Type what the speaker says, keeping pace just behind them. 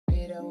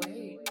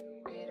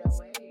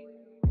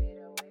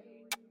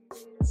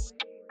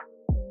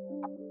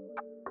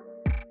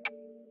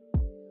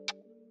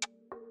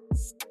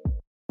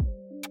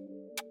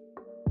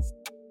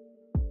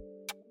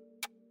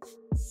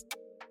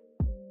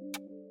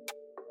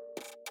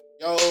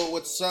Yo,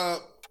 what's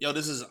up? Yo,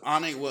 this is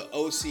Onyx with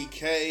OCK.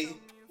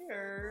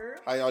 Here.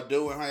 How y'all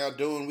doing? How y'all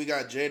doing? We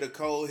got Jada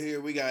Cole here.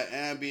 We got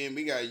Ambien.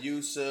 We got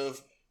Yusuf.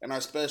 And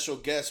our special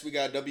guest, we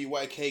got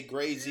WYK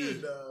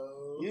Grazy.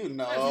 You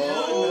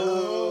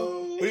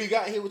know. Who you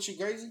got here with you,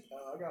 Grazy?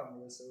 I got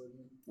Marissa with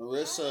me.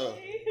 Marissa.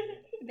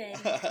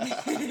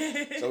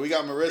 Hi. So we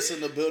got Marissa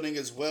in the building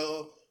as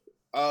well.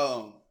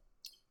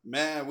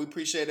 Man, we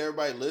appreciate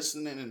everybody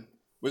listening, and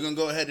we're gonna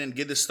go ahead and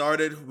get this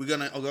started. We're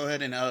gonna go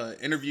ahead and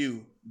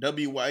interview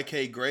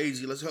WYK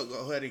Grazy. Let's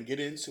go ahead and get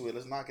into it.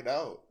 Let's knock it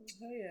out.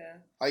 Oh yeah.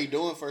 How you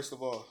doing, first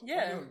of all?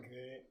 Yeah. I'm doing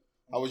good.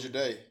 How was your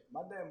day?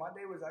 My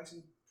day was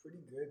actually pretty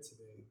good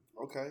today.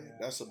 Okay, Yeah.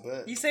 that's a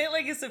bet. You say it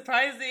like it's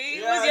surprising.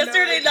 Yeah, Was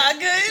yesterday not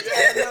good?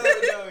 Yeah,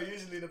 no.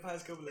 Usually the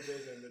past couple of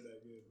days haven't been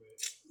that good, but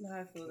No,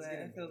 I feel it's that.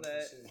 getting I feel better,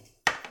 that. for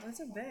sure.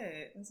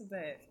 That's a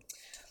bet.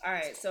 All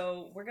right,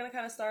 so we're gonna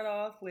kind of start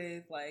off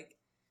with like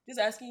just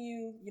asking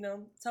you,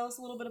 tell us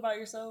a little bit about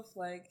yourself,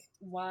 like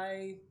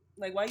why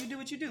you do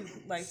what you do,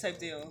 like type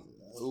deal.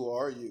 Who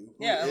are you?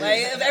 Who Yeah, is- like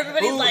if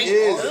everybody's Who like,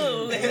 is-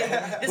 ooh,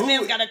 this Who-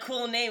 man's got a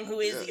cool name. Who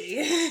is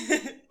he?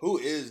 Who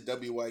is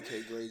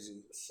WYK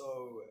Grazy?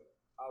 So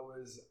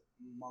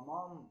my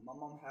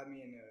mom had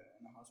me in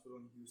a hospital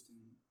in Houston,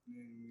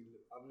 and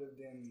I lived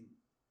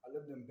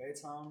in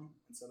Baytown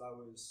until I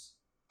was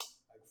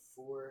like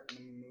 4, and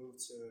then we moved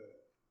to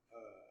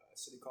a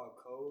city called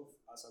Cove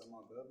outside of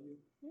Mount Bellevue,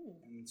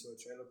 and into a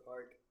trailer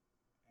park,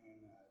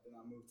 and then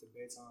I moved to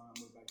Baytown. I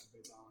moved back to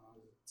Baytown when I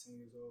was 10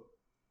 years old,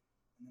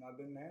 and then I've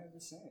been there ever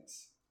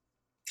since.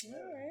 All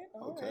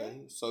right.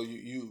 Okay, so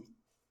you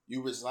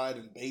reside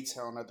in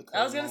Baytown at the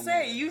current I was gonna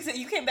say moment.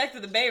 you came back to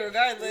the Bay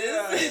regardless.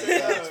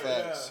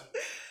 Facts.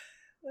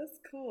 That's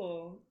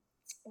cool.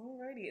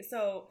 Alrighty.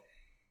 So,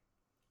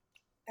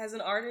 as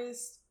an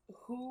artist,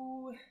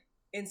 who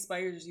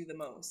inspires you the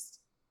most?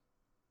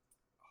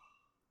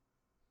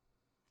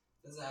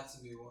 Doesn't have to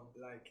be one.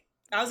 Like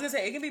I was gonna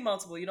say it can be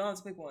multiple. You don't have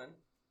to pick one.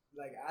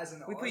 as an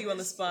We artist, put you on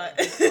the spot.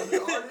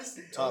 Other artists,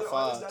 Top other five,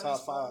 artists that top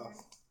inspire five.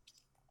 me?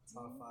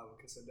 Top 5.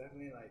 Okay, so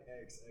definitely like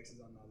X. X is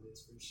on my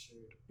list for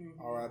sure.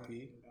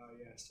 R.I.P. Oh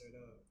yeah, straight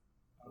up.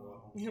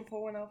 You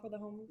pour one out for the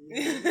homie.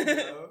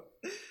 Yeah,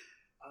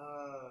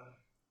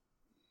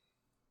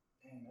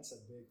 Dang, that's a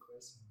big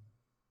question.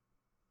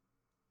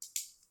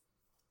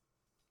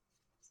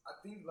 I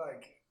think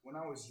like when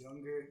I was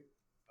younger,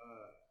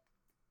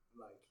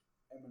 like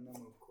Eminem,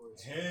 of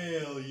course.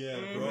 Hell yeah,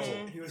 bro.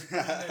 Mhm. He was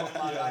president of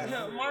my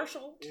life.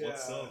 Marshall. Yeah.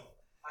 What's up?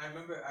 I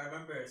remember.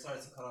 Sorry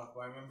to cut off,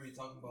 but I remember you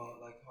talking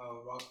about like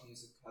how rock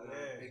music had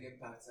a big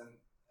impact, and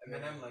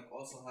Eminem like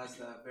also has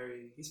that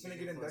very. He's finna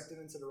get inducted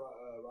into the Rock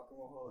and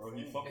Roll Hall of Bro,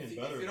 he Fame. fucking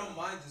better. If you don't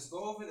mind, just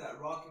go over that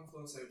rock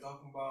influence that you're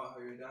talking about. How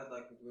your dad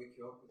like would wake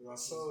you up with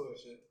rock music and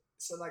shit.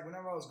 So like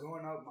whenever I was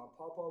growing up, my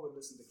papa would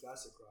listen to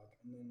classic rock,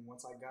 and then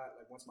once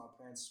my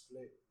parents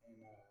split and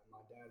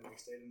my dad like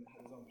stayed and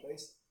had his own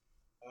place,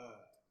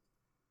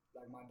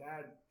 like my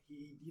dad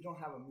he don't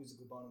have a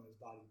musical bone in his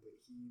body, but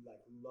he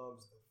like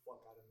loves the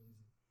fuck out of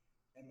music,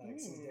 and like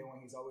since day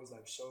one he's always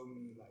like showed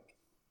me like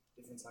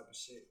different type of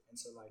shit, and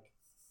so like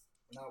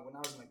when I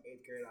was in like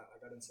 8th grade, I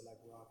got into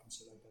like rock and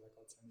shit like that, like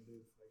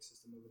alternative, like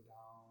System of a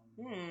Down,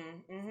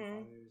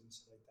 Fighters and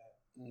shit like that,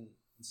 and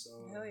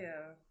so Hell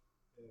yeah.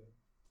 yeah.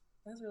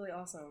 That's really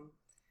awesome.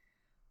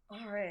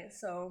 All right,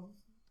 so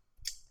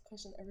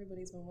question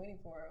everybody's been waiting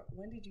for: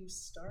 when did you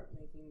start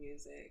making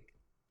music?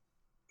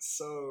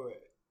 So,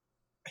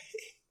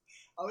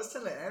 I was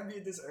telling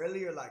Ambie this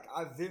earlier. Like,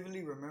 I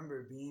vividly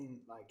remember being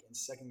like in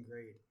 2nd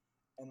grade,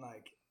 and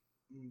like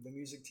the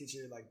music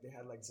teacher, like they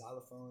had like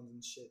xylophones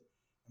and shit,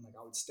 and like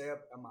I would stay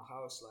up at my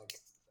house, like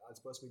I was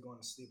supposed to be going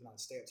to sleep, and I'd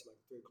stay up till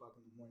like 3:00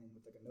 in the morning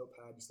with like a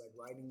notepad, just like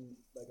writing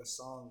like a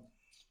song.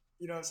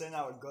 You know what I'm saying?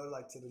 I would go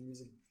like to the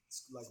music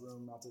like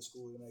room after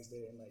school the next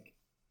day and like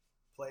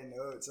play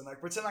notes and like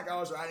pretend like I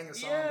was writing a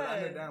song, but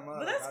I knew damn well.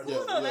 But that's like,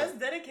 cool though. That's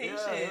dedication.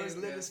 Yeah, it was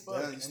lit as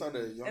fuck. Yeah, you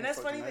started at a young And that's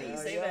funny fucking that you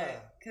age. say Yeah.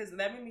 that, because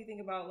that made me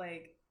think about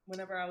like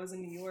whenever I was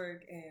in New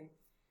York, and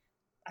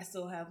I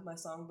still have my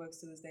songbooks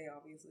to this day,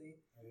 obviously.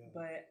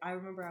 But I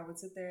remember I would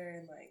sit there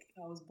and like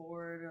if I was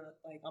bored or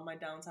like on my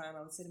downtime,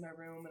 I would sit in my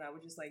room and I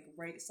would just like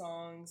write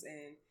songs.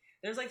 And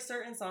there's like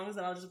certain songs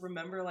that I'll just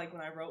remember like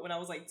when I wrote when I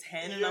was like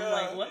 10, and I'm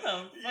like, what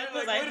the fuck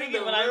was I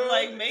thinking when I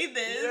like made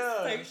this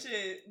type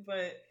shit?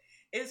 But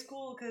it's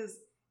cool because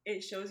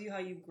it shows you how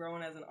you've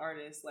grown as an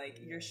artist, like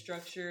your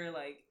structure,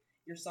 like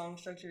your song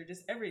structure,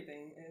 just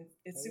everything. And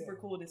it's super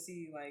cool to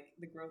see like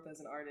the growth as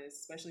an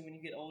artist, especially when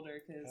you get older,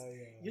 because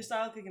your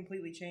style could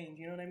completely change.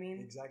 You know what I mean?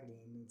 Exactly,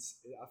 and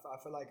I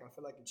feel like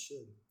it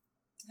should.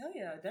 Hell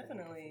yeah,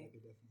 definitely. I feel like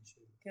it definitely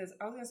should. Because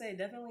I was gonna say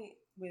definitely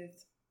with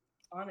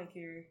Onyx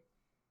here,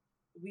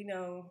 we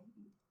know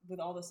with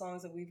all the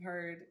songs that we've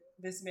heard,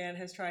 this man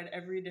has tried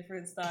every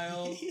different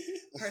style.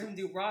 Heard him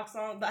do rock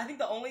songs, but I think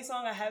the only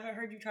song I haven't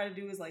heard you try to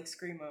do is like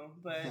screamo.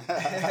 But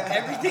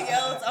everything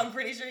else, I'm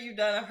pretty sure you've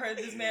done. I've heard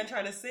this man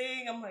try to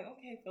sing. I'm like,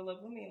 okay, Philip,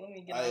 let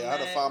me get on that. I had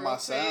to find my real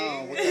quick.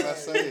 sound. What can I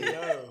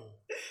say?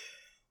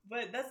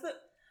 But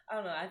I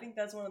don't know. I think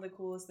that's one of the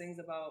coolest things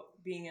about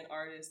being an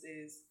artist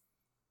is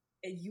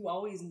you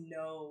always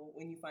know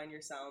when you find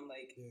your sound,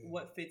 like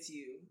what fits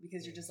you,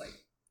 because you're just like,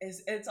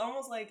 it's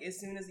almost like as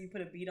soon as you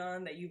put a beat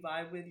on that you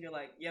vibe with, you're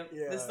like, yep,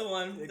 this the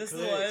one. This the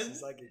one.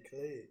 It's like it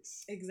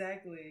clicks.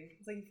 Exactly.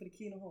 It's like you put a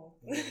key in a hole.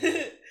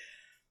 Yeah.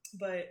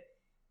 But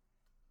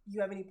you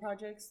have any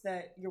projects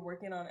that you're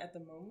working on at the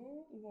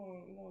moment? You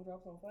want to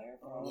drop some fire?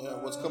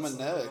 Yeah, what's coming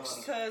next?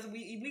 Because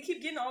we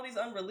keep getting all these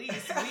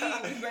unreleased.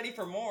 We ready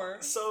for more.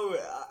 So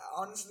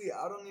honestly,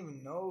 I don't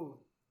even know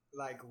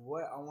like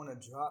what I want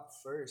to drop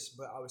first,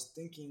 but I was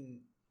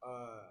thinking.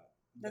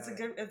 That's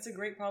a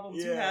great problem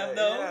to have,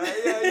 though.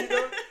 Yeah, you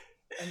know.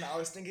 And I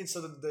was thinking,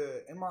 so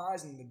the In My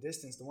Eyes and The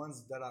Distance, the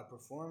ones that I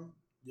perform,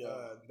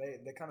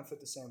 they kind of fit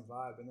the same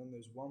vibe. And then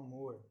there's one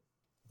more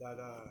that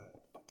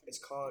it's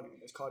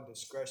called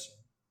Discretion,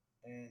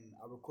 and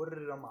I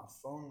recorded it on my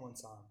phone one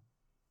time,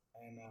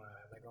 and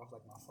like off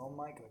like my phone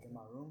mic, like in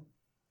my room.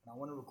 And I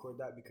want to record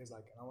that because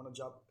like I want to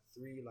drop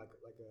 3 like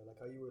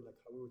how we were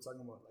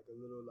talking about, like a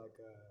little like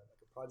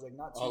a project,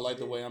 not too like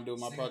the way I'm doing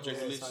my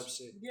project release type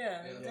shit.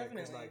 Yeah,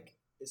 definitely. Like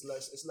it's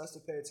less to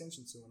pay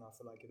attention to, and I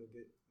feel like it'll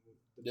get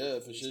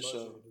for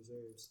sure it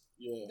deserves.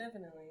 Yeah,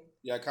 definitely.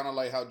 Yeah, kind of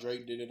like how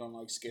Drake did it on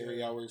like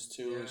Scary Hours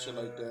too and shit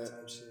like that.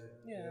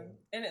 Yeah,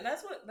 and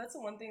that's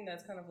the one thing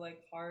that's kind of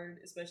like hard,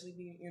 especially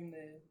being in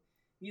the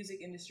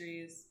music industry,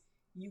 is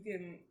you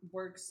can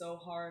work so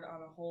hard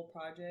on a whole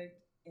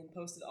project and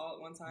post it all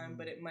at one time,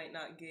 but it might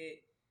not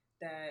get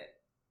that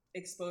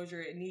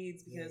exposure it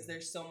needs because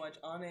there's so much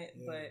on it.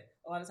 But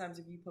a lot of times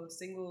if you post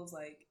singles,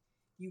 like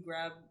you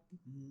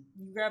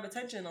grab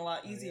attention a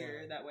lot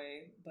easier that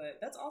way. But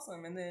that's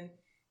awesome. And then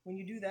when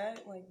you do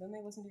that, like then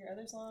they listen to your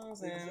other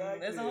songs and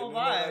there's a whole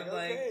vibe.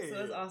 Like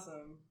so it's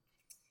awesome.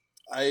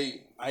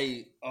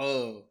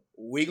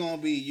 We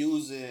gonna be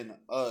using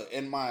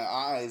In My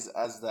Eyes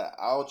as the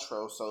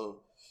outro.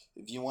 So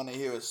if you want to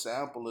hear a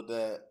sample of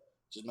that,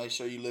 just make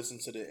sure you listen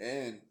to the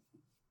end.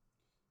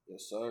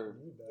 Yes, sir.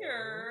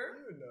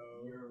 You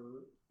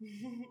know.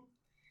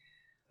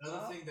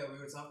 Another thing that we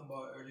were talking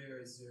about earlier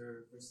is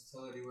your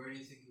versatility. Where do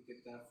you think you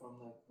get that from?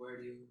 Like, where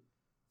do you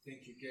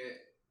think you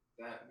get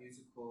that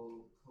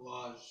musical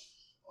collage,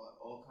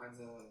 all kinds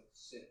of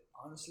shit?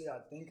 Honestly,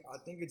 I think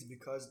it's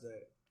because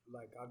that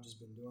like I've just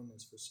been doing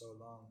this for so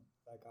long.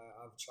 Like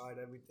I've tried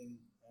everything,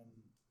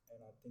 and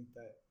I think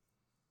that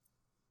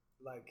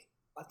like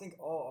I think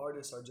all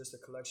artists are just a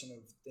collection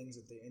of things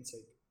that they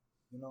intake,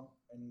 you know,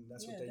 and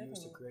that's what they use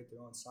to create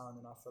their own sound.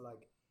 And I feel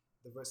like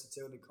the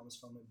versatility comes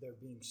from it there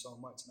being so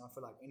much, and I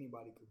feel like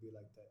anybody could be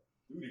like that.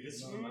 Dude, it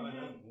gets you know?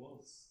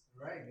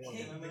 Right,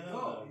 king from the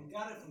go. You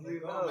got it from the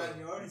go, man.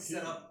 You already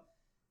set up.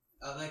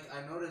 Like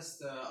I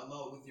noticed a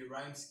lot with your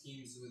rhyme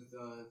schemes with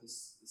the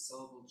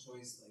syllable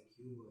choice. Like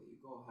you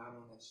go ham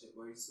on that shit,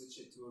 where you switch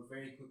it to a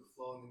very quick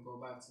flow and then go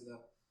back to the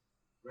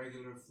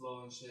regular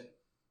flow and shit.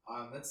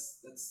 That's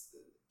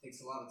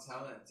takes a lot of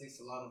talent. It takes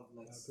a lot of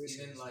like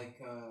even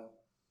like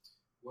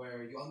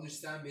where you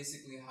understand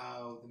basically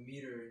how the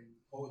meter in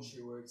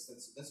poetry works.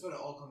 That's what it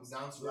all comes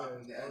down to.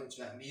 Rapping the end,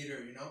 that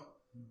meter, you know.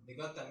 They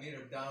got that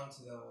meter down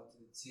to the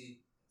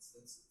T. It's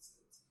amazing.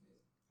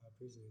 I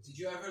appreciate it. Did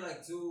you ever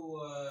like do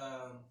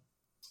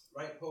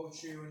write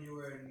poetry when you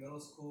were in middle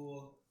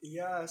school?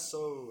 Yeah,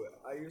 so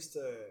I used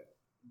to.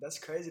 That's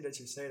crazy that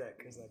you say that,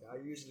 because like I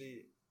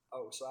usually.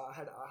 So I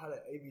had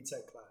an AV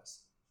Tech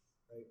class,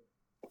 right?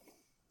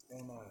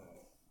 And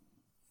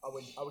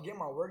I would get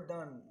my work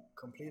done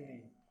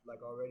completely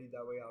like already.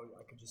 That way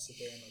I could just sit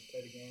there and like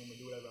play the game or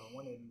do whatever I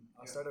wanted. And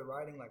I started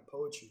writing like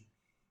poetry,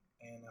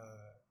 and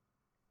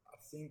I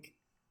think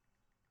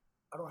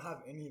I don't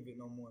have any of it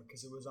no more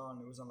because it was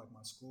on like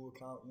my school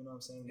account. You know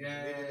what I'm saying?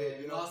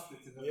 You lost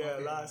it. I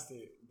lost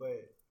it.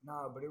 But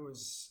but it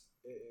was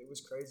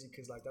crazy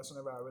because like that's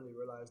whenever I really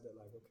realized that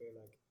like okay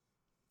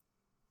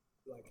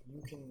like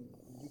you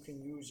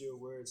can use your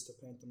words to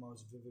paint the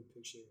most vivid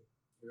picture.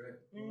 Right.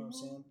 You know what I'm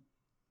saying?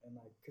 And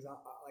like, cause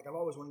I've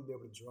always wanted to be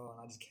able to draw,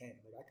 and I just can't.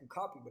 Like, I can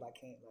copy, but I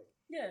can't. Like,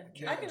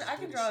 I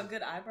can draw a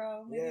good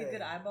eyebrow, maybe a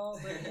good eyeball,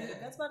 but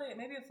that's about it.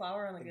 Maybe a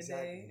flower on a good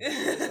day.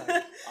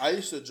 Like, I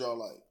used to draw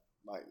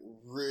like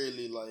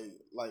really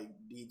like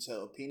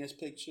detailed penis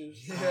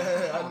pictures.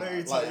 Yeah, I know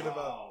you're talking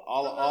about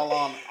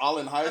all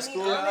in high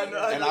school,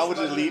 and I would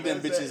just leave them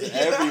bitches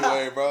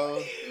everywhere,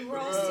 bro.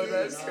 Bro,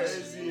 that's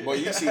crazy. Boy,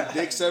 you see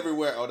dicks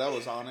everywhere. Oh, that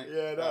was on it.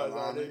 Yeah, that was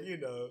on it. You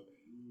know,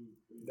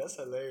 that's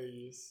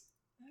hilarious.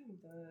 I'm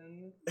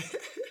done.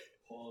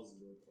 Pause.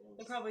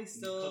 They're probably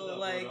still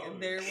like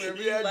there where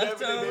we Yeah, left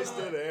definitely them. they're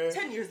still there.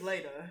 10 years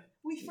later,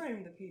 we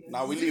framed the penis.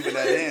 Nah, we leaving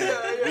that in.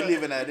 Yeah. We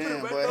leaving that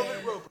in, but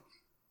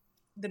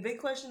The big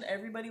question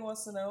everybody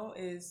wants to know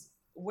is,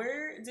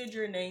 where did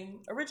your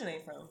name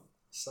originate from?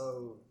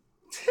 So,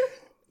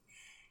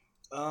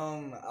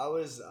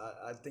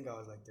 I think I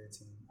was like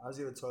 13. I was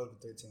either 12 or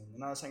 13,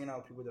 and I was hanging out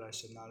with people that I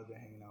should not have been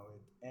hanging out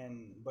with.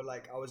 But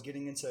like I was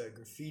getting into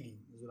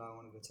graffiti is what I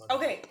wanted to talk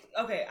about.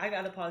 Okay, I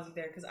gotta pause you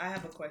there because I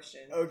have a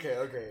question. Okay.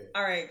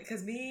 All right,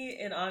 because me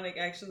and Anik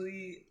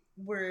actually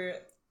we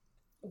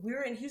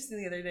were in Houston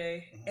the other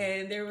day,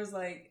 and there was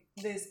like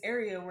this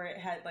area where it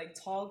had like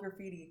tall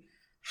graffiti.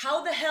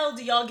 how the hell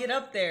do y'all get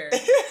up there?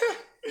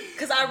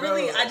 Cause I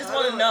just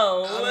want to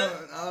know.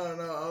 I don't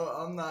know.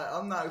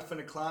 I'm not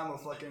finna climb a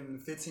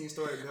fucking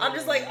 15-story building. I'm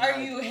just like, are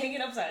you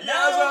hanging upside down?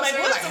 Yeah, Like,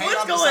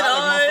 what's going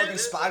on? Like fucking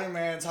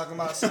Spider-Man talking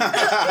about something.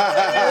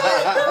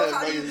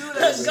 How do you do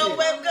that shit? Go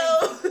web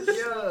go.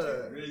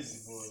 Yeah. Crazy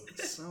boy.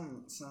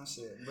 Some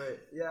shit.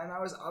 But yeah, and I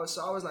was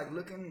like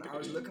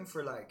looking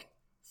for like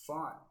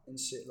font and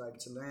shit, like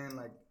to learn,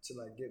 like to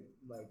like get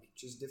like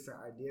just different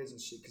ideas and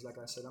shit. Cause like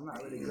I said, I'm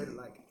not really good at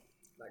like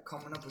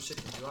coming up with shit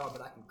to draw,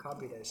 but I can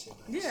copy that shit.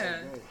 Like,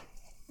 yeah. So good.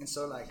 And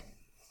so like,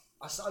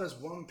 I saw this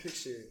one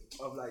picture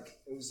of like,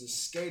 it was a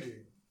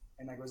skater,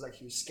 and like it was like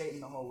he was skating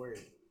the whole word,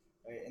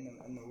 right?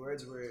 And the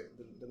words were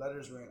the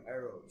letters were in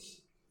arrows,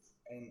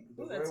 and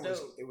the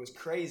word was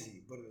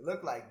crazy, but it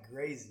looked like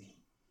Grazy,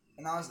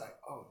 and I was like,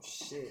 oh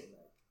shit,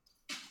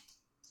 like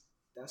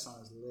that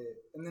sounds lit.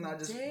 And then I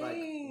just like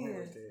went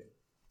with it.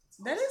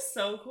 That is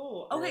so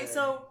cool. Okay,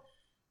 so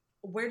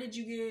where did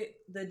you get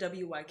the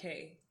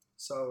WYK?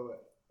 So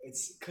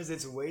it's because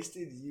it's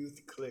Wasted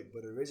Youth Click,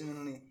 but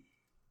originally,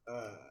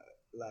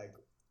 like.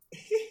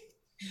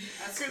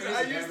 That's crazy.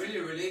 That really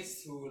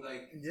relates to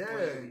like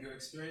your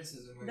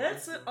experiences and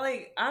that's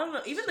like I don't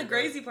know. Even the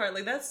Grazy part,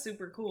 like that's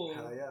super cool.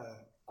 Hell yeah,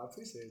 I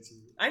appreciate it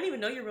too. I didn't even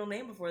know your real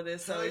name before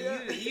this, so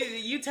yeah.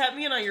 you tapped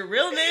me in on your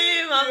real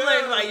name.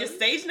 I'm like your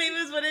stage name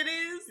is what it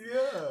is.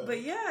 Yeah.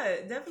 But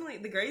yeah, definitely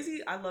the Grazy.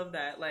 I love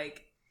that.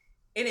 Like,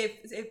 and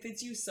it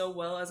fits you so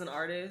well as an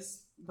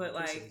artist. But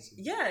like,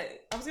 yeah,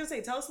 I was gonna say,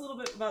 tell us a little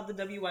bit about the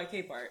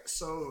WYK part.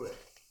 So,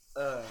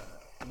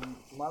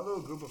 my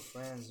little group of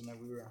friends when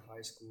we were in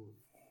high school,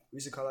 we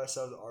used to call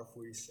ourselves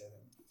R47.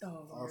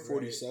 Oh,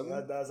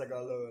 R47. That was like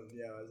our little, it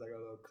was like our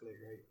little clique,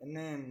 right? And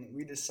then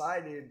we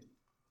decided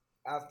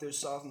after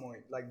sophomore,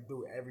 like,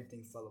 dude,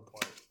 everything fell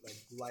apart. Like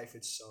life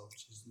itself,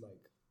 just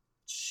like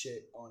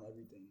shit on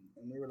everything.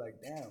 And we were like,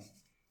 damn.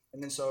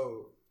 And then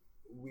so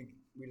we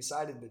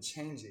decided to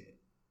change it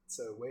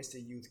to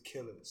Wasted Youth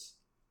Killers.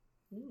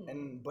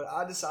 But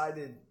I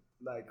decided,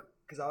 like,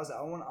 because I was like,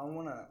 I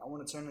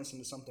want to turn this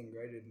into something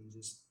greater than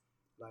just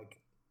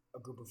like a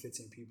group of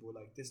 15 people.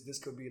 Like this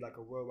could be like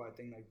a worldwide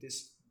thing. Like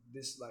this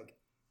like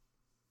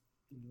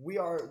we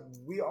are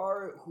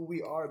who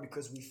we are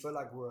because we feel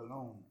like we're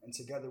alone and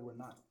together we're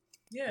not.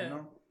 Yeah. You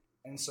know?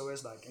 And so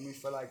it's like, and we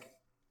feel like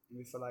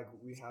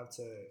we have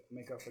to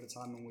make up for the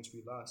time in which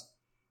we lost.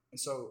 And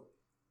so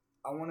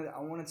I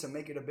wanted to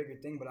make it a bigger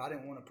thing, but I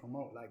didn't want to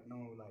promote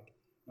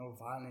no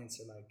violence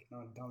or like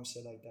no dumb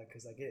shit like that,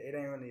 because like it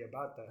ain't really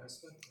about that,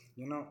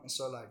 you know. And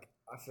so like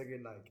I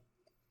figured like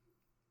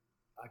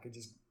I could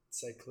just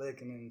say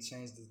click and then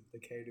change the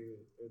K to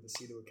or the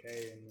C to a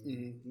K, and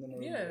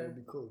then it would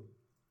be cool.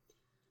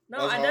 No,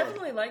 I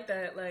definitely like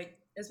that, like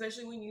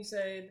especially when you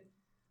said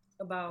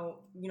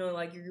about, you know,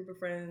 like your group of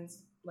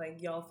friends,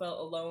 like y'all felt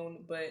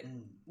alone, but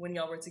when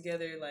y'all were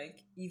together, like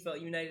you felt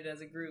united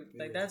as a group.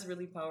 Like that's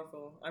really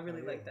powerful. I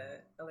really like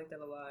that. I like that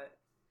a lot.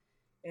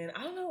 And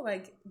I don't know,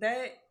 like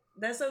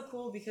that's so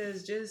cool,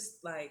 because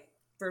just like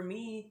for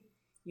me,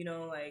 you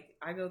know, like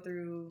I go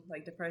through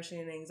like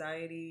depression,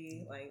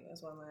 anxiety, like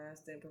that's why my ass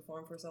didn't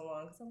perform for so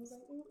long, because I was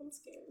like, I'm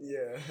scared.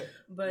 Yeah.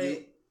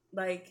 But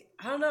like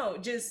I don't know,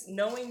 just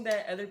knowing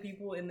that other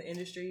people in the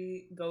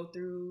industry go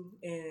through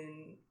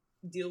and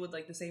deal with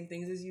like the same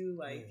things as you,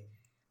 like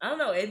I don't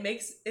know,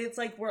 it's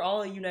like we're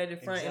all a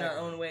united front in our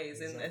own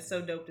ways, and it's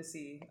so dope to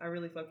see. I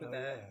really fuck with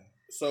that. Yeah.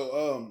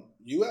 So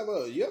you have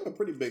a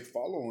pretty big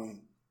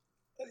following.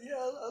 Yeah,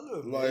 a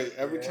little bit. Like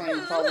every time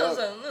you pop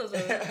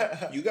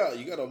up, you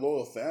got a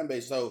loyal fan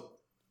base. So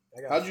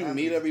how'd you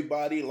meet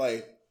everybody?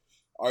 Like,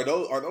 are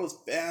those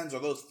fans? Are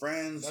those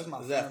friends? That's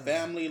my Is that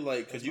family?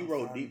 Like, cause you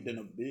roll deep than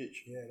a bitch.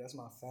 Yeah, that's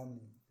my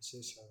family.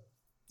 Shit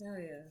show. Hell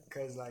yeah.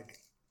 Cause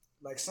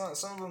like some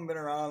of them been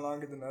around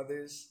longer than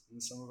others,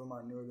 and some of them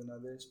are newer than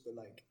others. But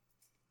like,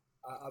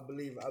 I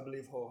believe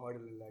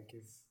wholeheartedly, like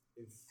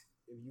if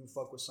you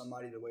fuck with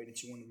somebody the way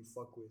that you want to be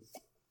fucked with,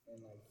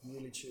 and like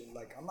really chill,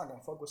 like I'm not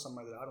gonna fuck with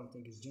somebody that I don't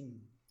think is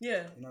genuine.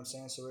 Yeah. You know what I'm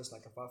saying? So it's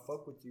like if I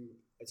fuck with you,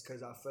 it's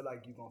because I feel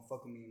like you gonna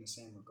fuck with me in the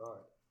same regard.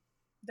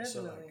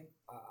 Definitely. So like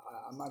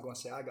I'm not gonna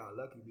say I got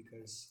lucky,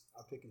 because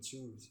I pick and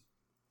choose.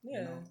 Yeah.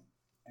 You know?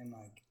 And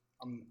like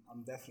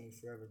I'm definitely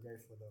forever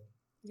grateful though.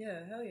 Yeah,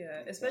 hell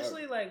yeah.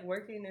 Especially like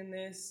working in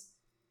this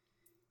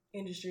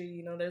industry,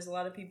 you know, there's a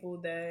lot of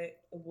people that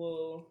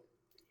will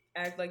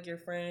act like your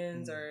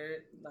friends, or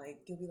like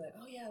you'll be like,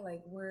 oh yeah,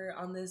 like we're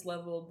on this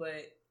level,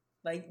 but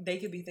like they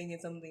could be thinking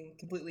something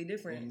completely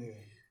different.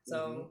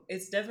 So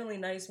it's definitely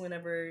nice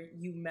whenever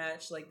you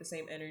match like the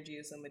same energy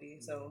as somebody.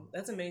 So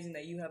that's amazing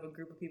that you have a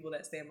group of people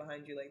that stand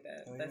behind you like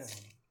that. I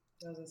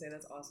was gonna say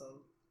that's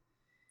awesome.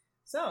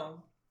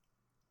 So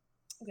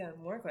we got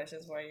more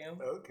questions for you.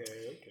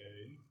 Okay.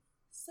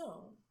 So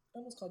I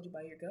almost called you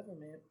by your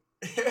government.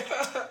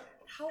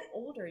 How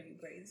old are you,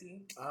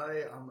 Grazy?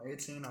 I'm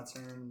 18. I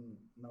turned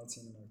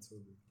 19 in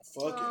October.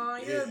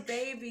 Fucking you're a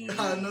baby.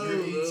 I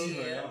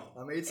know.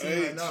 I'm 18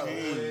 right now.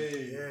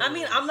 Yeah. I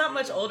mean, I'm not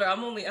much older.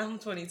 I'm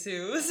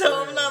 22,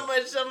 so I'm not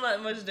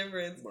much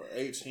difference. But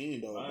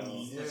 18 though.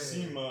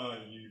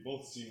 You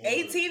both seem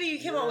 18 and you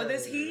came out with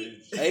this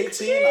heat.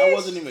 18, I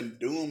wasn't even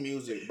doing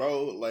music,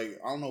 bro. Like,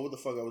 I don't know what the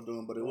fuck I was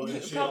doing, but it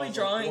wasn't. Probably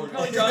drawing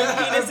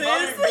penises.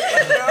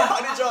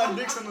 I did drawing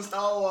dicks on the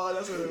style wall.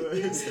 That's what it was.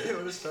 With a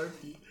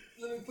Sharpie.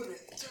 Let me put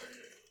it.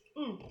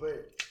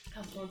 But I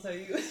was gonna tell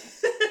you.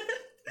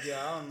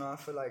 yeah, I don't know. I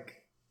feel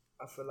like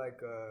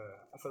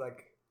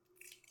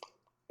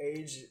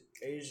age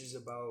is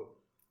about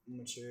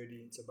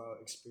maturity. It's about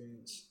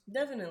experience.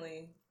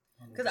 Definitely.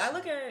 Because I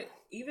look at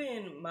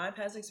even my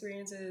past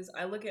experiences,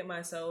 I look at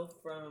myself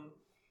from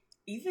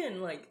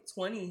even like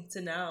 20 to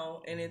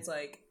now, and it's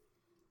like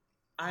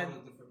I'm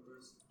a different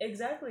person.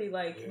 Exactly,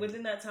 like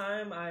within that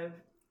time I've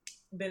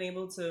been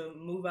able to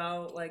move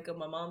out like of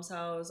my mom's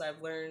house.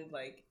 I've learned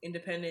like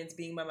independence,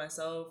 being by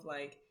myself.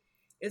 Like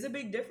it's a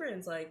big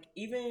difference. Like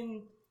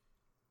even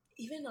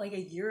like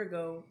a year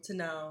ago to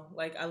now,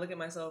 like I look at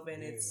myself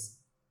and it's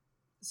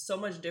so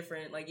much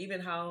different. Like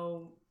even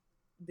how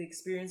the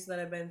experience that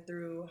I've been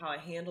through, how I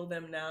handle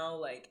them now,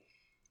 like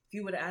if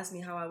you would have asked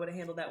me how I would have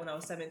handled that when I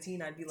was 17,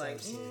 I'd be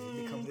like,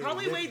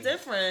 probably way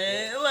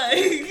different.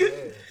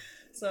 Like,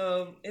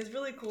 so it's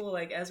really cool.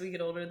 Like as we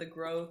get older, the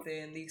growth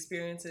and the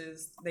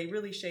experiences, they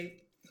really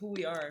shape who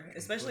we are,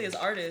 especially as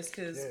artists,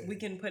 because we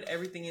can put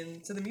everything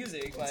into the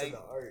music. Like, the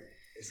art.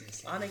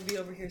 Onyx be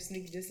over here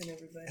sneak dissing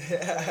everybody.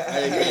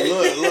 Hey,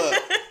 look.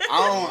 I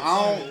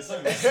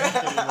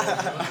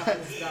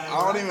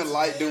don't even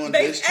like doing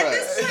diss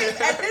tracks.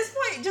 At this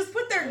point, just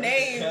put their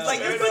names. Like,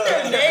 just put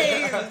their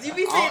names. You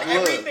be saying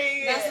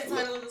everything. That's the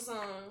title of the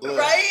song.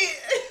 Right?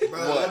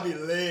 Bro, that'd be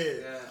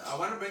lit. Yeah, I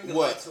want to bring the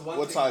What? light to one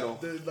What thing. title?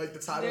 The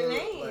title. Their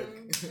name.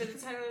 Like, For the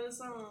title of the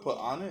song. Put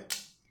on it.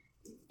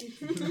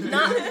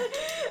 Not.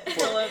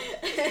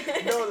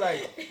 no,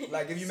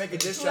 like if you make a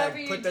diss track,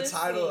 put the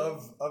title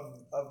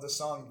dissing. of the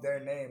song, their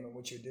name, and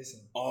what you're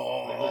dissing.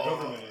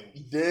 Oh,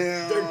 like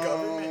their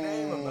government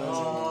name. Damn.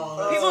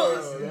 Their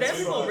government name.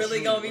 People really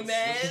gonna be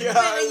mad.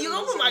 Yeah, You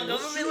gonna put my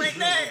government like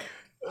that?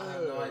 I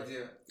have no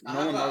idea. I No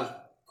have one knows.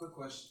 a quick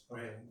question.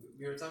 Right,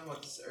 we were talking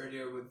about this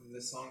earlier with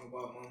the song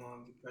about Mama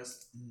I'm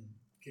Depressed.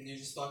 Can you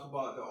just talk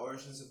about the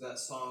origins of that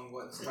song?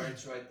 What inspired you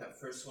to write that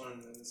first one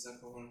and then the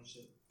second one and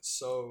shit?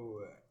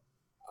 So,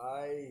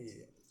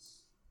 I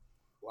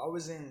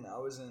was in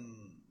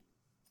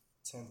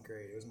 10th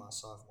grade. It was my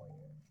sophomore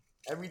year.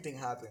 Everything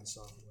happened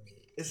sophomore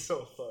year. It's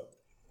so fucked.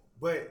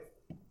 But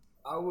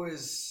I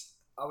was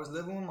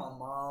living with my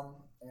mom,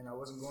 and I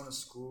wasn't going to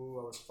school.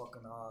 I was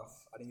fucking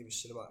off. I didn't give a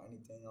shit about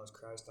anything. I was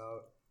crashed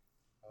out.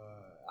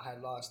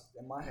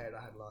 In my head,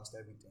 I had lost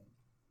everything.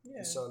 Yeah.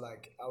 And so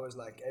like I was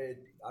like, hey,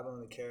 I don't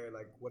really care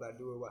like what I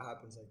do or what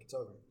happens. Like it's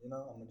over. You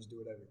know, I'm gonna just do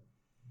whatever.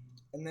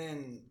 And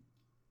then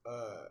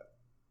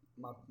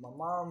my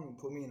mom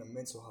put me in a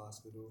mental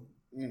hospital.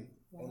 Wow.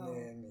 And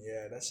then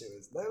that shit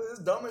was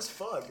dumb as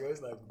fuck. It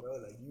was like, bro,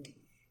 like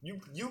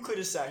you could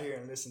have sat here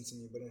and listened to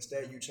me, but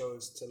instead you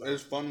chose to like.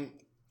 It's funny.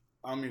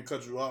 I mean,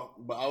 cut you off,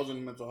 but I was in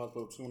the mental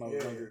hospital too when I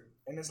was younger.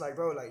 And it's like,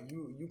 bro, like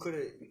you could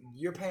have.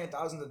 You're paying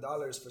thousands of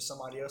dollars for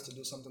somebody else to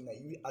do something that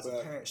you, as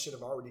a parent, should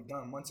have already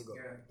done months ago.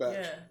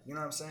 Yeah. You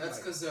know what I'm saying? That's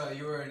because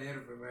you were a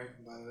Native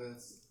American, by the way.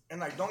 And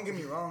like, don't get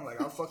me wrong,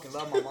 like I fucking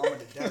love my mama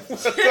to death.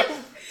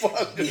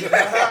 Fuck. Wait,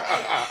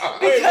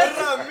 what did I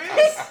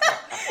miss?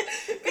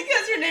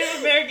 Because you're Native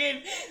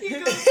American,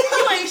 you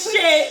ain't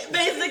shit,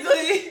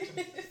 basically.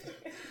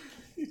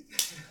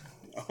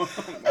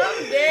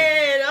 I'm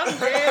dead.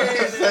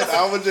 I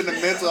was in the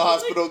mental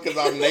hospital because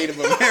I'm Native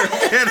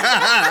American.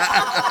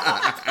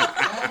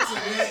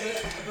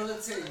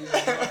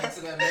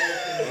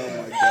 Oh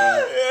my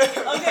god.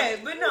 Okay,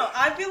 but no,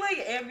 I feel like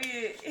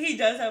Ambient, he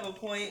does have a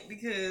point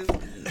because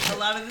a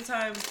lot of the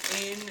times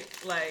in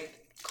like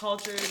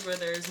cultures where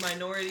there's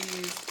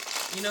minorities,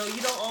 you know,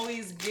 you don't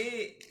always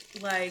get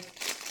like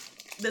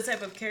the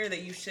type of care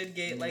that you should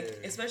get, like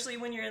especially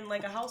when you're in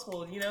like a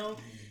household, you know,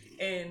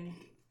 and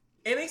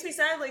it makes me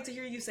sad, like, to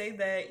hear you say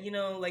that, you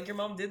know, like, your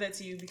mom did that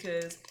to you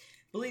because,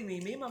 believe me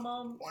and my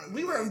mom,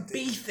 we were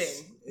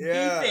beefing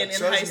in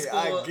high school.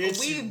 I get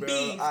we you, bro.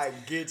 beefed. I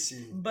get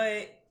you.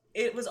 But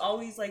it was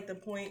always, like, the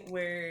point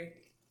where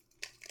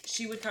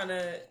she would kind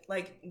of,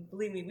 like,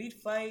 believe me, we'd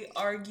fight,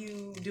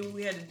 argue, do what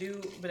we had to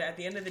do, but at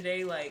the end of the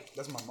day, like...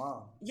 That's my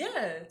mom.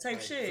 Yeah, type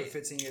like, shit. For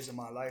 15 years of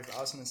my life, I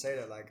was going to say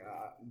that, like,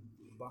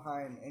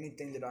 behind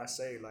anything that I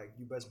say, like,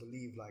 you best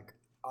believe, like,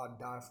 I'll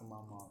die for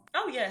my mom.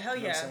 Oh, yeah, hell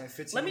you know yeah.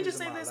 Let me just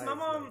say this. Life, my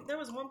mom, there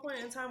was one point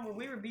in time where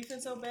we were beefing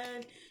so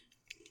bad,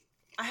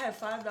 I had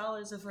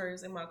 $5 of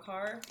hers in my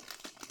car.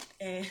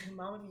 And,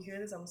 Mom, if you hear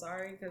this, I'm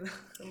sorry, because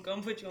I'm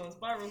going to put you on the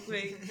spot real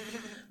quick.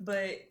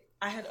 But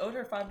I had owed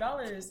her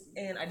 $5,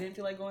 and I didn't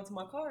feel like going to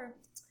my car.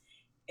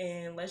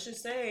 And let's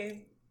just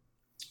say,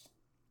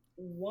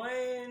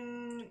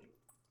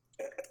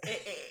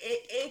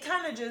 it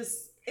kind of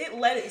just... It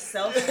let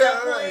itself at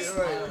that point.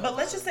 Right. But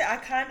let's just say I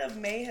kind of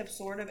may have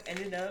sort of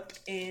ended up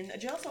in a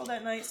jail cell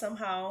that night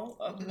somehow,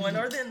 one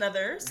or the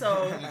other.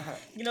 So,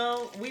 you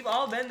know, we've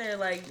all been there,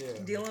 like,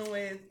 dealing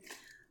with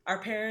our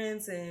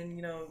parents and,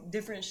 you know,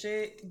 different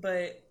shit.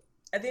 But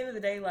at the end of the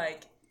day,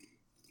 like,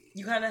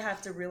 you kind of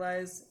have to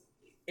realize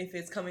if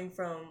it's coming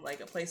from like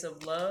a place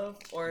of love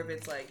or if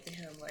it's like,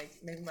 damn, like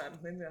maybe my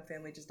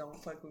family just don't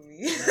fuck with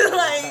me.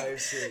 Like,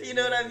 you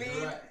know what I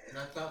mean? Right. And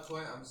at that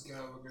point,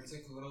 we're gonna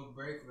take a little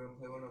break. We're gonna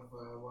play one of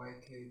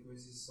YK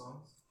Grazy's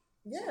songs.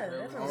 Yeah, So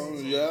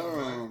definitely.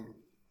 Oh, yeah.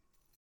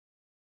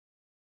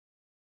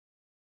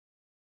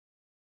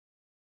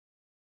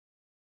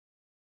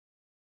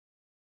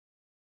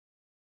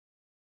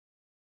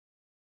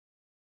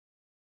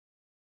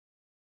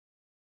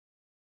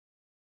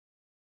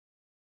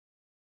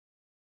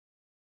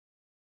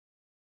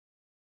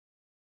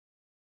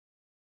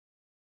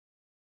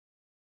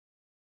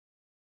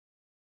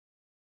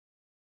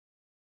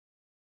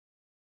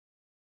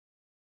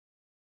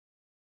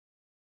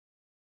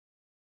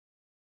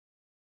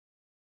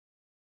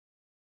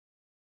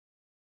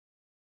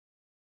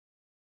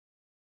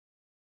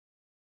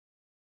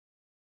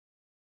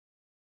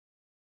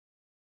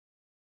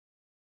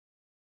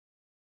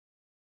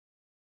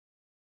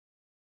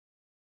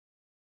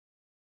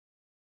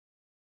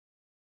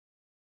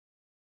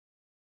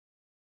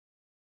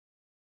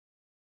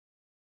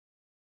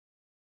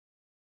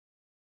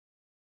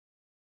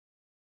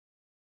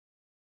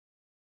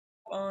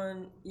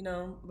 On, you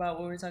know, about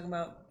what we were talking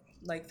about,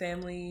 like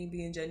family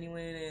being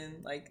genuine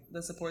and like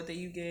the support that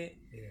you get.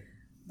 Yeah.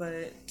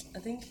 But I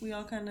think we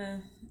all kind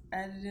of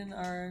added in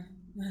our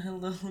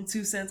little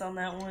 2 cents on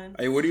that one.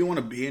 Hey, where do you want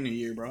to be in a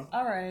year, bro?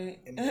 All right.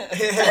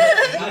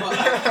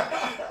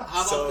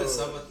 How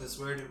about this?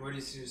 Where do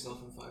you see yourself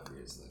in 5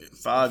 years? Like?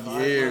 5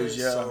 years,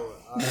 yeah. So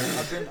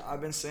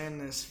I've been saying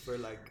this for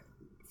like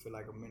a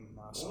minute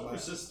now. So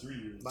it's just 3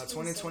 years. by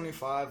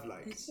 2025,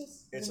 like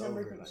it's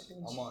over. Like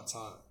conditions. I'm on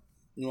top.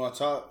 You want to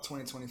talk?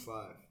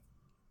 2025.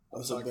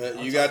 That's a bet.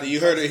 You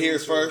heard it here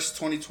first.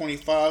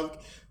 2025,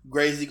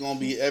 Grazy gonna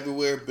be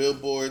everywhere.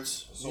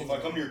 Billboards. So if I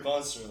come to your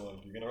concert,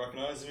 like, you're gonna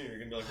recognize me, or you're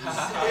gonna be like,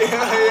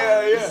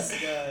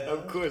 yeah.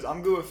 Of course,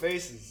 I'm good with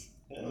faces.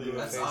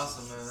 That's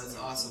awesome, man. That's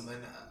awesome.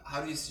 And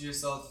how do you see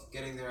yourself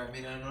getting there? I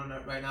mean, I know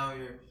that right now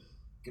you're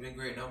getting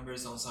great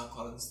numbers on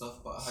SoundCloud and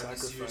stuff, but how do you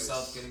see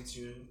yourself getting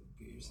to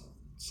yourself?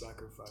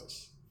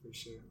 Sacrifice, for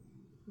sure.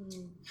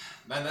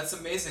 Man, that's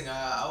amazing.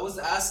 I always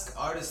ask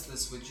artists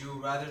this: would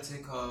you rather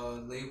take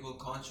a label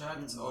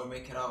contract or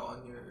make it out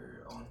on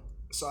your own?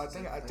 So I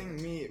think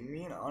me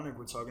and Anik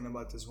were talking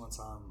about this one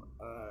time,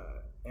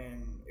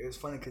 and it was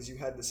funny because you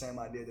had the same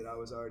idea that I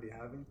was already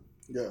having.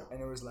 Yeah. And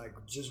it was like,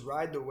 just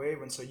ride the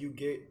wave until you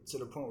get to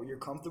the point where you're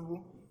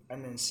comfortable,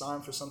 and then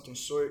sign for something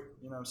short.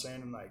 You know what I'm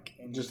saying?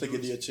 And just to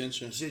get the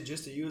attention.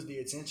 Just to use the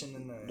attention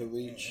and the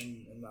reach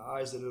and the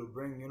eyes that it'll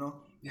bring. You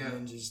know. Yeah. And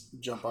then just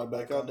jump right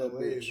back out that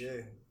wave. bitch.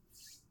 Yeah.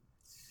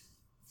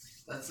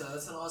 That's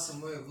an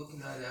awesome way of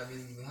looking at it. I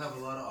mean, we have a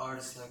lot of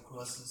artists like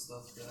Cross and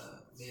stuff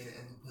that made it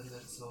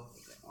independent, so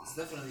it's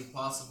definitely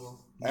possible.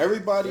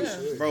 Everybody,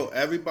 bro,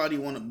 everybody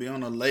want to be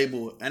on a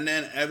label, and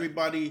then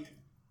everybody,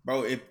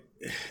 bro, it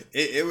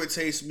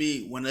irritates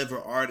me whenever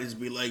artists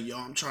be like, yo,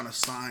 I'm trying to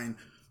sign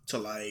to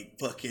like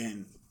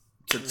fucking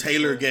to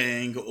Taylor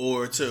Gang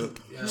or to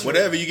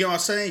whatever. You get what I'm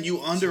saying?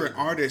 You under an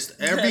artist.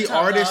 Every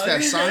artist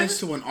that signs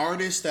to an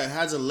artist that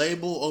has a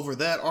label over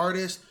that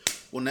artist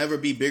will never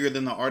be bigger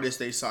than the artist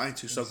they signed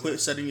to. So quit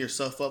setting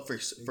yourself up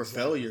for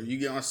failure. You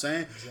get what I'm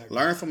saying?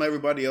 Learn from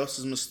everybody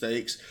else's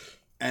mistakes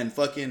and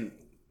fucking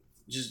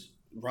just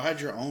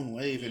ride your own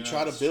wave and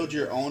try to build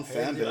your own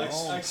fan base.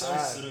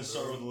 XX didn't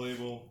start with a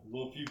label.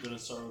 Lil Peep didn't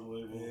start with a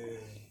label.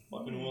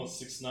 Fucking Will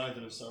 6ix9ine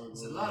didn't start with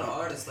a label. There's a lot of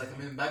artists. Like,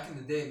 I mean, back in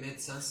the day, it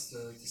made sense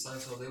to sign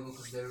to a label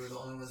because they were the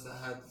only ones that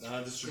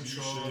had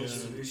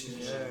distribution.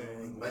 Yeah.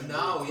 But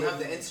now you have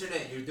the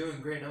internet. You're doing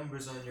great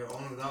numbers on your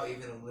own without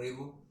even a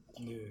label.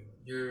 Yeah.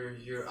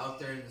 You're out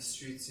there in the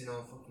streets, you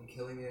know, fucking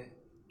killing it,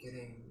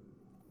 getting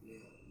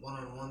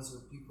one-on-ones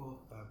with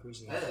people. I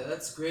appreciate it.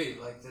 That's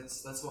great. Like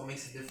that's what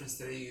makes a difference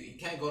today. You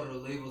can't go to a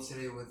label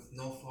today with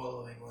no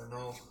following or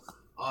no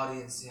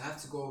audience. You have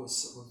to go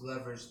with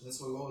leverage. That's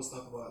what we always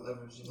talk about,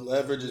 leverage. You know?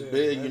 Leverage is big.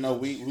 Leverage. You know,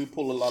 we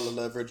pull a lot of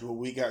leverage what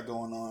we got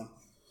going on.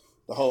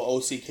 The whole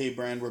OCK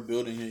brand we're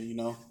building here, you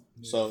know.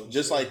 So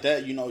just like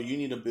that, you know, you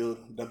need to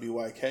build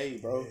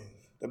WYK, bro.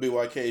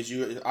 WYK is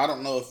you. I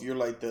don't know if you're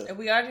like the.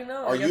 We already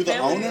know. Are you the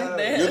owner?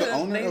 You're the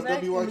owner of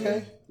exactly.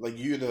 WYK. Like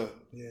you're the.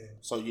 Yeah.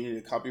 So you need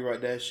to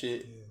copyright that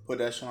shit, put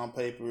that shit on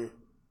paper,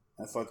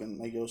 and fucking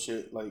make your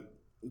shit like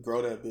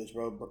grow that bitch,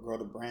 bro. Grow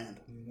the brand.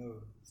 You know.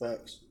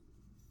 Facts.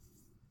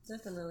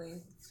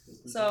 Definitely.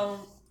 So,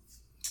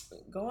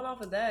 going off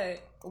of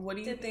that, what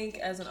do you think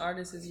as an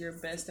artist is your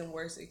best and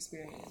worst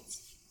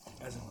experience?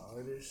 As an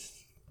artist,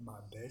 my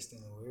best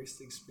and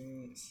worst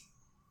experience.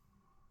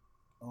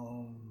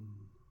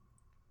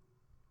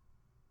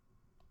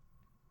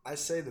 I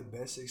say the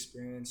best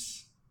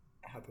experience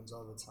happens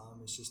all the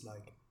time. It's just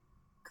like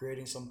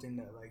creating something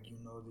that like you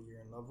know that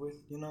you're in love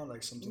with. You know,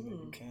 like something that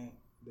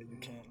you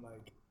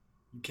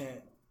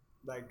can't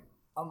like.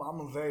 I'm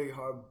a very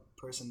hard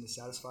person to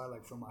satisfy.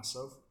 Like for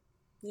myself.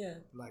 Yeah.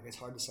 Like it's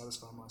hard to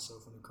satisfy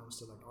myself when it comes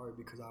to like art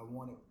because I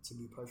want it to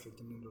be perfect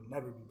and it'll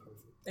never be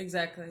perfect.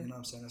 Exactly. You know what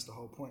I'm saying? That's the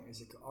whole point.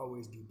 Is it could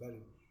always be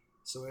better.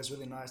 So it's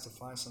really nice to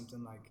find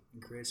something like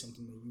and create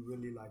something that you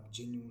really like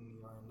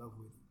genuinely are in love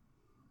with.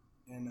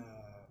 And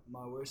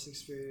my worst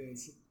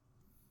experience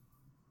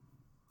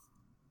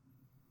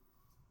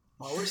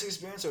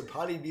would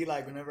probably be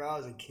like whenever I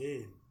was a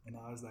kid and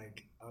I was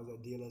at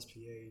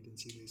DLSPA,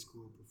 Density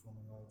School of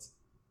Performing Arts,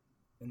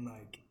 and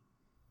like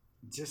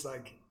just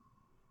like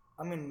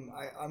I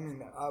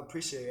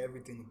appreciate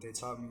everything that they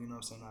taught me, you know what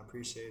I'm saying? I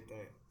appreciate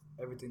that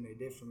everything they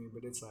did for me,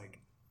 but it's like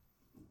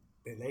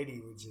the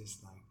lady would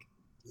just like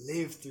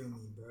live through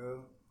me,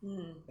 bro.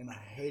 And I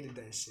hated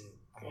that shit.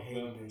 I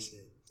hated that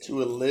shit. She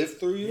would live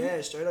through you?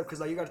 Yeah, straight up. Cause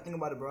like you got to think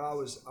about it,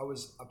 bro.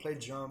 I played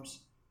drums.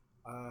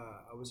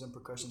 I was in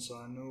percussion, so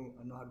I know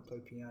how to play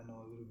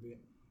piano a little bit.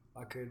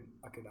 I could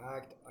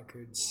act. I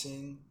could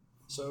sing.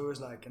 So it was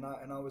like, and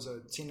I was a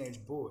teenage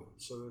boy.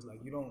 So it was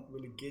like you don't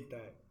really get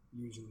that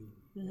usually.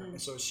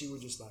 And so she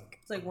would just like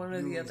it's like one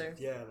or the other.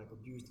 Yeah, like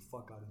abuse the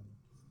fuck out of me.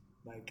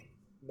 Like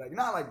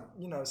not like,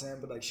 you know what I'm saying,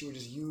 but like she would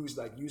just use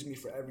me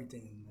for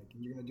everything. Like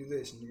you're gonna do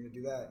this and you're gonna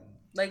do that. And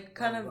like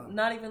kind of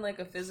not even like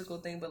a physical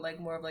thing, but like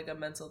more of like a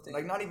mental thing.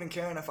 Like not even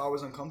caring if I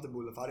was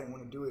uncomfortable, if I didn't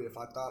want to do it, if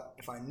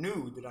I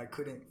knew that I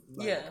couldn't.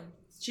 Like, yeah,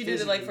 she did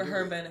it like for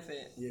her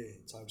benefit. Yeah,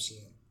 type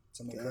shit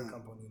to make her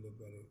company look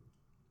better.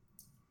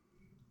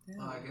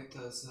 I get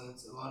this.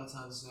 It's a lot of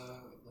times,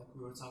 like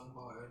we were talking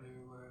about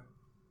earlier, where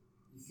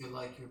you feel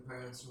like your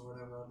parents or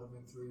whatever are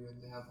living through you,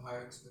 and they have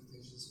higher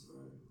expectations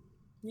for.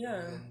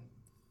 Yeah.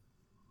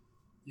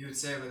 You would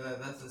say, but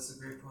that's a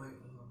great point.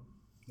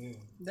 Yeah,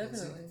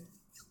 definitely.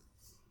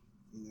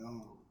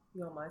 No.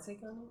 You want my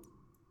take on it?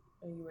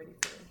 Are you ready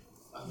for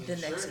the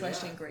next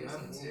question,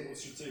 Grazy?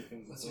 What's your take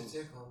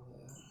on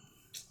that?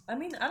 I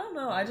mean, I don't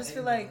know. I just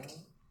feel like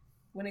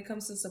when it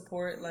comes to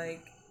support,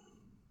 like,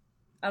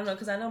 I don't know,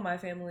 because I know my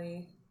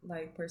family,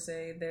 like, per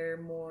se, they're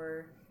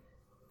more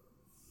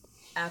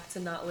apt to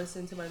not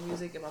listen to my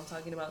music if I'm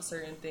talking about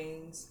certain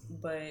things,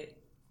 but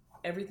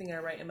everything I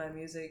write in my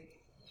music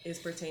is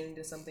pertaining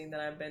to something that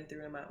I've been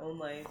through in my own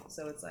life.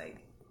 So it's like,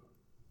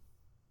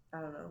 I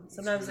don't know.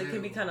 Sometimes it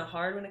can be kind of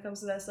hard when it comes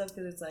to that stuff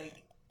because it's like,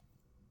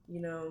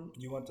 you know.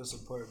 You want the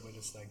support, but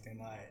it's like they're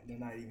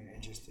not even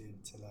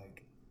interested to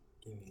like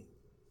give it.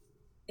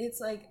 It's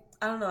like,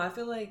 I don't know. I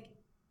feel like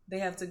they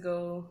have to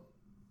go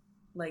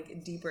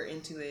like deeper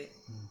into it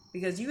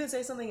because you can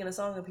say something in a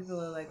song and people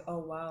are like, oh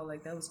wow,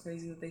 like that was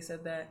crazy that they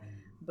said that,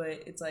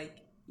 but it's like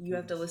you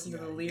have to listen to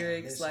the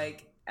lyrics,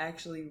 like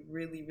actually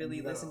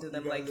really listen to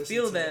them, like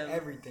feel them.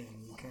 Everything.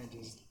 You can't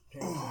just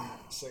pinpoint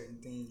certain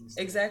things.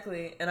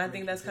 Exactly, and I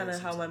think that's kind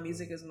of how my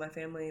music is with my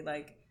family.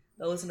 Like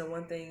they'll listen to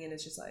one thing and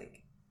it's just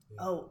like,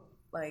 oh,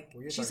 like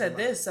she said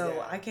this,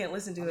 so I can't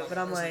listen to it. But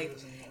I'm like,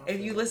 if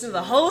you listen to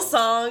the whole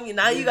song,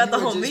 now you got the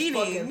whole meaning.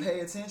 Fucking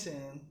pay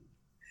attention.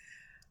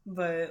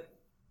 But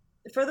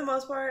for the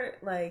most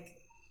part, like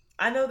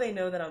I know they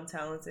know that I'm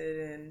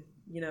talented and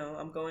you know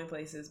I'm going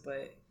places,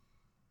 but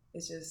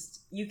it's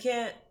just you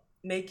can't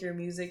make your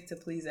music to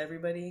please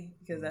everybody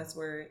because that's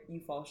where you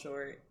fall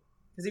short.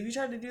 Because if you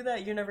try to do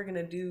that, you're never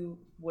gonna do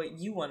what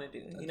you want to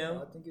do. You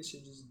know? I think it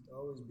should just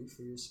always be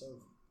for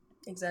yourself.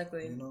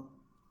 Exactly. You know.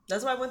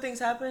 That's why when things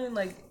happen,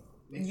 like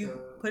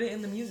put it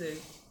in the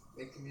music.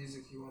 Make the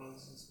music you want to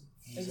listen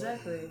to.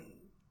 Exactly.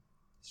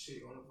 Shit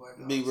you want to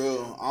vibe out. Be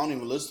real. I don't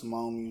even listen to my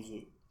own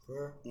music.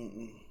 Bro.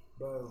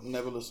 Bro.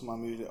 Never listen to my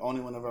music.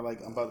 Only whenever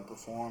like I'm about to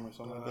perform or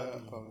something like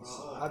that.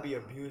 I be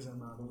abusing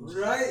my music.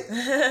 Right?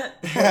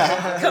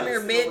 Come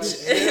here,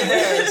 bitch.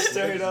 Yeah,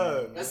 straight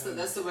up. That's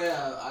the way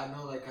I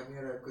know. Like I've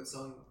heard a good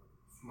song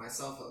for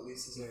myself at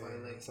least. Is if I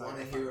like want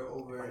to hear it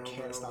over and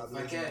over. If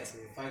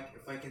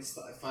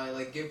I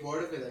like get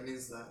bored of it, that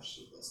means that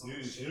shit. That's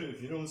not shit.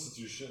 If you don't listen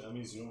to your shit, that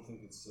means you don't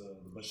think it's the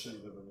best shit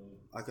you've ever made.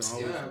 I can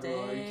always. Yeah,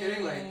 bro. Are you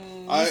kidding? Like,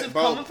 Yusuf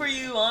coming for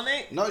you on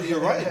it. No,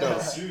 you're right though.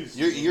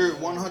 Seriously. You're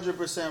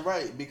 100%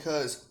 right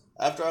because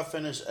after I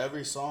finish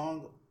every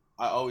song,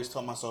 I always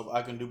tell myself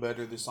I can do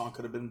better. This song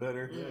could have been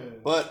better,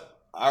 but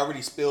I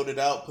already spilled it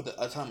out, put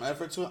a time and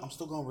effort to it. I'm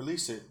still gonna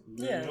release it.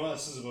 Yeah. You know what that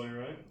says about you,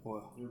 right?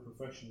 What? You're a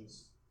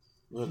perfectionist.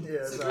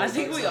 Yeah, I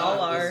think we all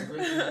are.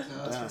 I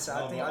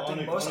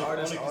think most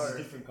artists are. He's a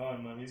different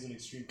kind, man. He's an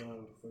extreme kind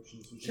of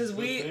perfectionist. Because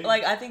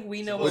I think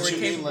we know what we're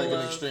capable like of.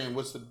 an extreme?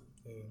 What's the?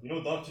 You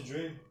know Dr.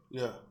 Dre?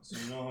 Yeah. So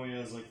you know how he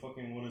has like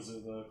fucking what is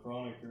it,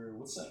 Chronic or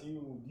what's that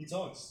new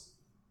Detox?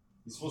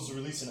 He's supposed to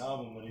release an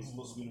album and he's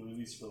supposed to be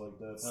released for like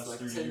the past like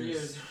 30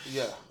 years.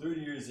 Yeah.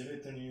 30 years,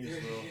 10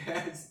 years, bro.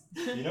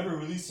 You never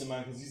release him,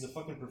 man, because he's a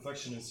fucking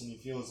perfectionist and he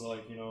feels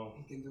like, you know,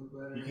 you can do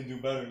better. You can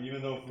do better.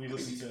 Even though if we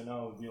listen to it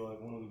now, it would be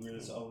like one of the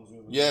greatest albums we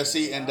ever Yeah, made.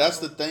 see, and that's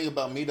the thing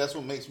about me. That's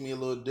what makes me a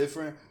little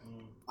different.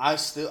 I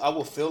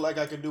will feel like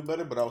I can do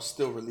better, but I'll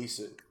still release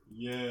it.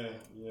 Yeah.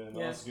 No,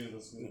 that's good.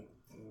 Yeah.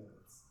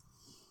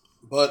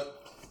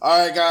 But all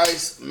right,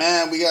 guys,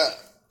 man,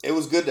 it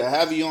was good to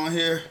have you on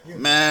here,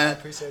 man. I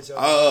appreciate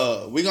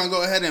y'all. We're gonna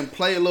go ahead and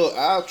play a little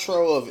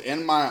outro of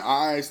 "In My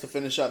Eyes" to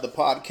finish out the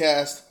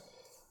podcast.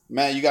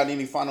 Man, you got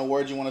any final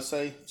words you want to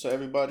say to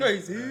everybody?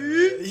 Crazy.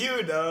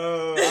 You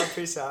know, I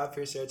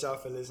appreciate y'all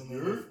for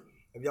listening.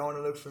 If y'all want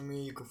to look for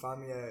me, you can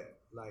find me at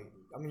Like,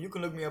 I mean, you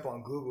can look me up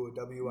on Google.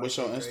 WYK. What's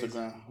your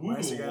Instagram? My Google,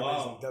 Instagram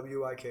wow. is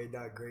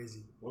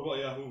WYK.Grazy. What about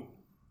Yahoo?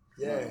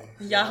 Yeah.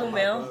 Yahoo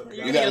Mail.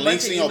 You got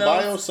links in your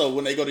bio, so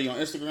when they go to your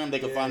Instagram, they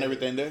can find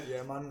everything there.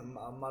 Yeah,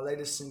 my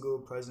latest single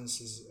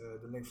presence is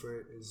the link for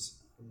it is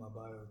in my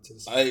bio. To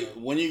the Hey,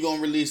 when you gonna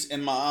release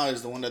 "In My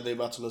Eyes," the one that they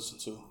about to listen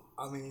to?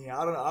 I mean,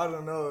 I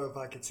don't know if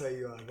I can tell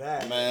you on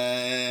that.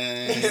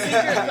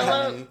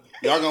 Man,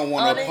 y'all gonna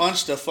want to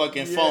punch the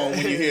fucking phone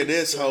when you hear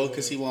this hoe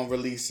because he won't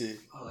release it.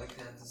 I like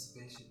the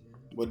anticipation,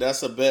 man. But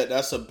that's a bet.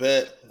 That's a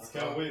bet. I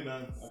can't wait,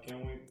 man. I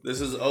can't wait.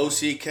 This is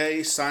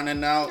OCK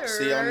signing out.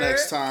 See y'all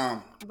next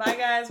time. Bye,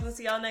 guys. We'll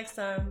see y'all next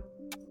time.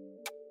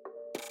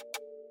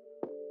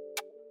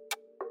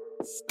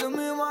 Look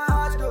me in my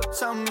eyes, girl,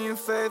 tell me you're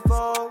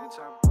faithful.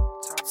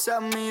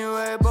 Tell me you're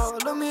able.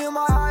 Look me in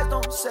my eyes,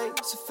 don't say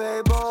it's a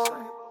fable.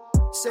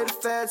 Say the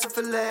facts if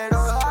I let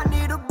I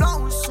need a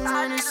blunt with some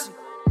Hennessy.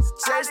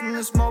 Chasing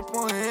the smoke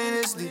on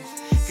Hennessy.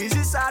 Cause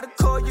it's hard to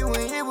call you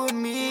ain't here with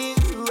me.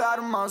 You out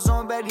of my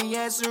zone, better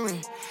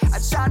answering. I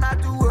try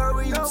not to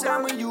worry, you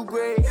tell me you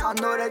great. I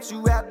know that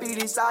you happy,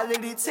 this all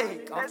that it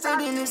take. I'm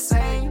feeling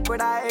insane,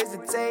 but I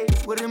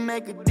hesitate. Wouldn't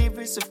make a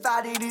difference if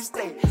I did it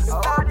stay. If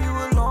I be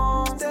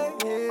alone,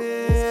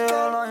 yeah,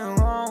 all on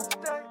your own.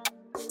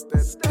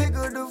 Pick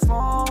up the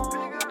phone,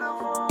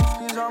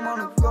 cause I'm on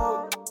the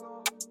go.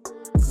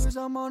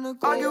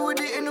 Argue with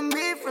the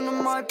enemy,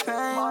 feeling my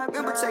pain.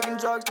 Remember taking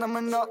drugs,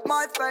 numbing up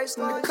my face.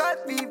 And the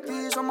cut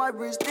BPs on my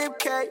wrist, dip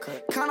cake.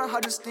 Kinda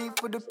hard to sleep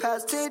for the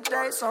past 10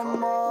 days.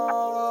 I'm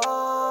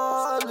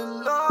all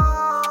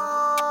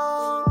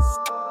alone.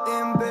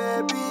 And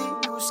baby,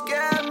 you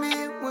scare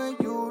me when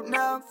you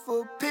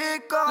never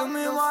pick up. Look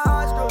me in my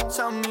eyes, girl,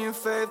 tell me you're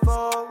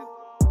faithful.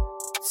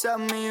 Tell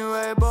me you're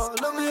able.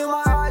 Look me in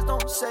my eyes,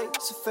 don't say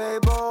it's a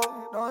fable.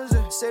 Don't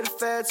say the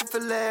facts if I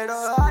let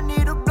I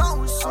need a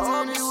blunt with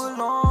some you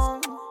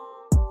alone.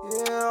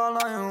 Yeah, all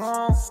on your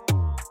own.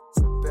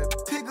 Baby,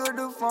 pick up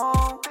the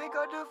phone.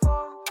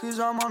 Cause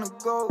I'm on the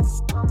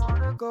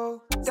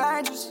go.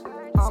 Dangerous,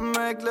 I'm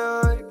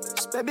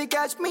reckless. Baby,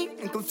 catch me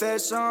in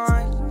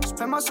confession.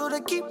 Spend my soul to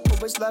keep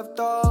what's left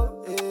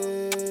of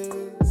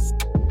it.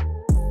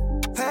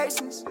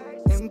 Patience.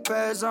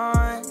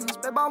 Presents,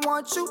 babe, I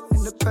want you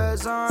in the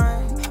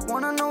present.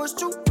 Wanna know it's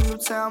true when you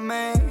tell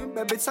me.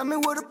 Baby, tell me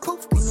what the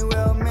proof, can you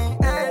help me?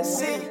 And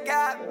she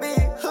got me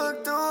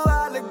hooked a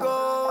while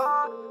ago.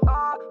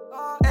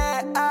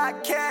 And I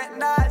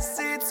cannot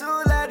see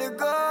to let it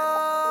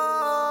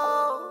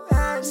go.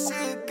 And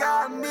she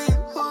got me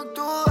hooked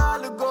a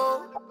while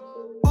ago.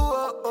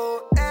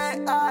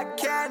 And I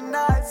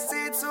cannot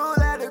see to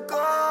let it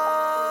go.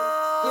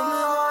 Give me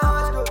your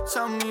eyes, girl,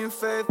 tell me you're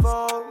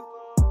faithful.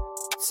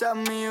 Tell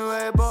me you're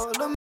able.